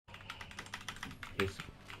He's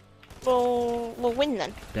We'll win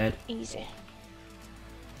then. dead. Easy.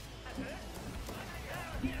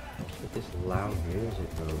 With this loud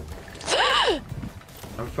music, bro.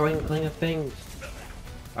 I'm throwing clinger things.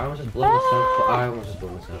 I almost just blew myself. I almost just blew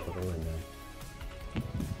myself up a window.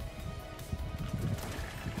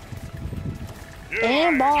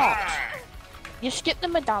 Aimbot! You skip the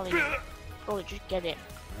medallion. Go, just get it.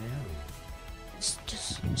 I am.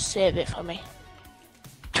 Just save it for me.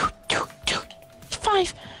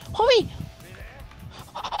 5! Hurry!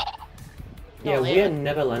 Yeah, No, we later. are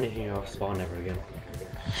never landing here off spawn ever again.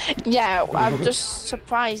 Yeah, I'm just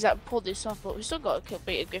surprised that I pulled this off, but we still got to kill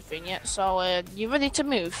Peter Griffin yet. So, you ready to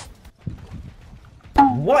move?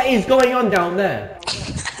 What is going on down there?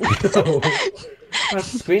 My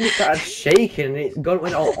screen started shaking and it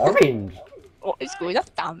went all orange. What is going on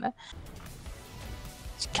down there?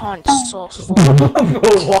 It's kind of so slow.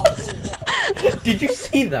 What? Did you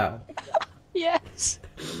see that? Yes.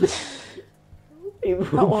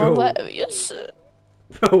 Bro, Hilarious.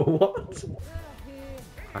 bro, what?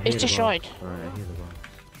 I hear It's the destroyed. boss. Alright, I hear the boss.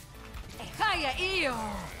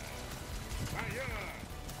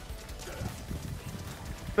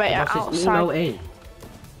 Right, The boss is outside. emo in.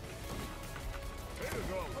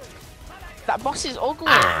 That boss is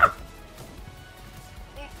ugly.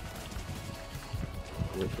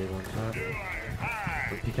 Literally one shot.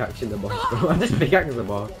 I'm pickaxing the boss, bro. I just pickaxed the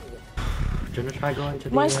boss. Do you wanna try going to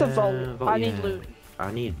the Where's the vault? I need yeah. loot.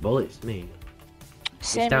 I need bullets, me.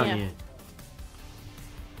 Same It's down here. here.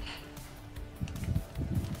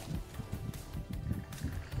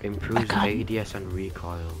 Improves ADS and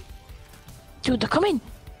recoil. Dude, they're coming.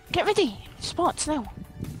 Get ready. Spots now.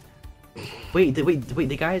 Wait,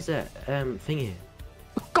 the guys at thingy.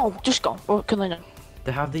 Go, just go. We're killing them.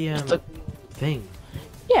 They have the thing.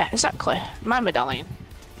 Yeah, exactly. My medallion.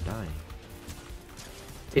 Die.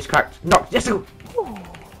 It's cracked. No, yes go. Ooh.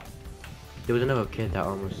 There was another kid that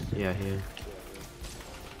almost here.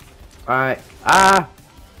 Alright. Ah!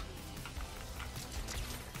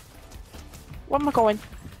 Where am I going?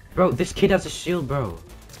 Bro, this kid has a shield, bro.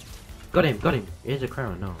 Got him. Here's a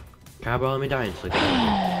crown, no. Can I borrow me dying so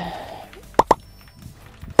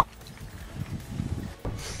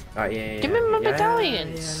Alright, yeah. Give me my yeah,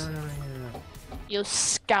 medallions. Yeah, no. You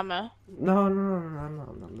scammer. No.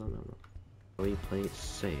 Are we playing it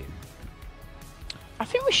safe? I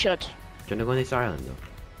think we should. Do you wanna go on this island though?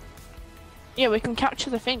 Yeah, we can capture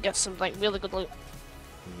the thing, get some like really good loot.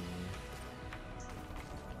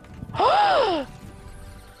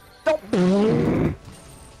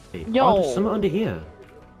 Hey, Yo. oh, there's something under here.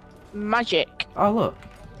 Magic. Oh look.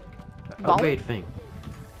 Vault? Upgrade thing.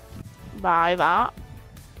 Buy that.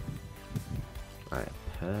 Right,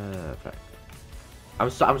 perfect. I'm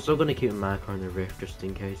still gonna keep a marker on the rift just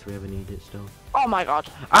in case we ever need it still. Oh my god.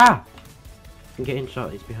 Ah! I'm getting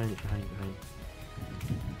shot. It's behind.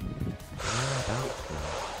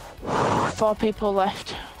 Whereabouts? 4 people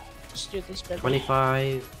left. Let's do this bit.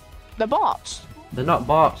 25. The bots. They're not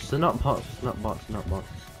bots. Not bots.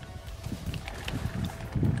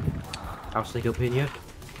 I'll sneak up in here.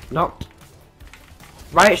 Knocked.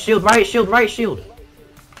 Riot shield. Riot shield. Right shield.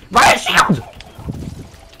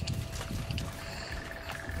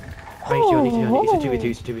 I'm gonna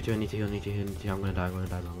die.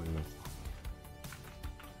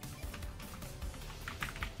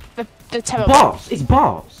 The terrible. Boss! It's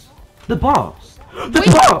boss! The boss! The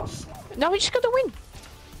boss! No, we just gotta win.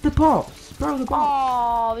 The boss! Bro, the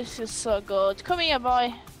boss! Oh, this is so good. Come here,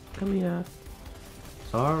 boy. Come here.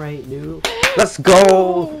 It's alright, dude. Let's go!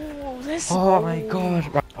 Oh, Oh my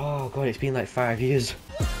god. Oh god, it's been like 5 years.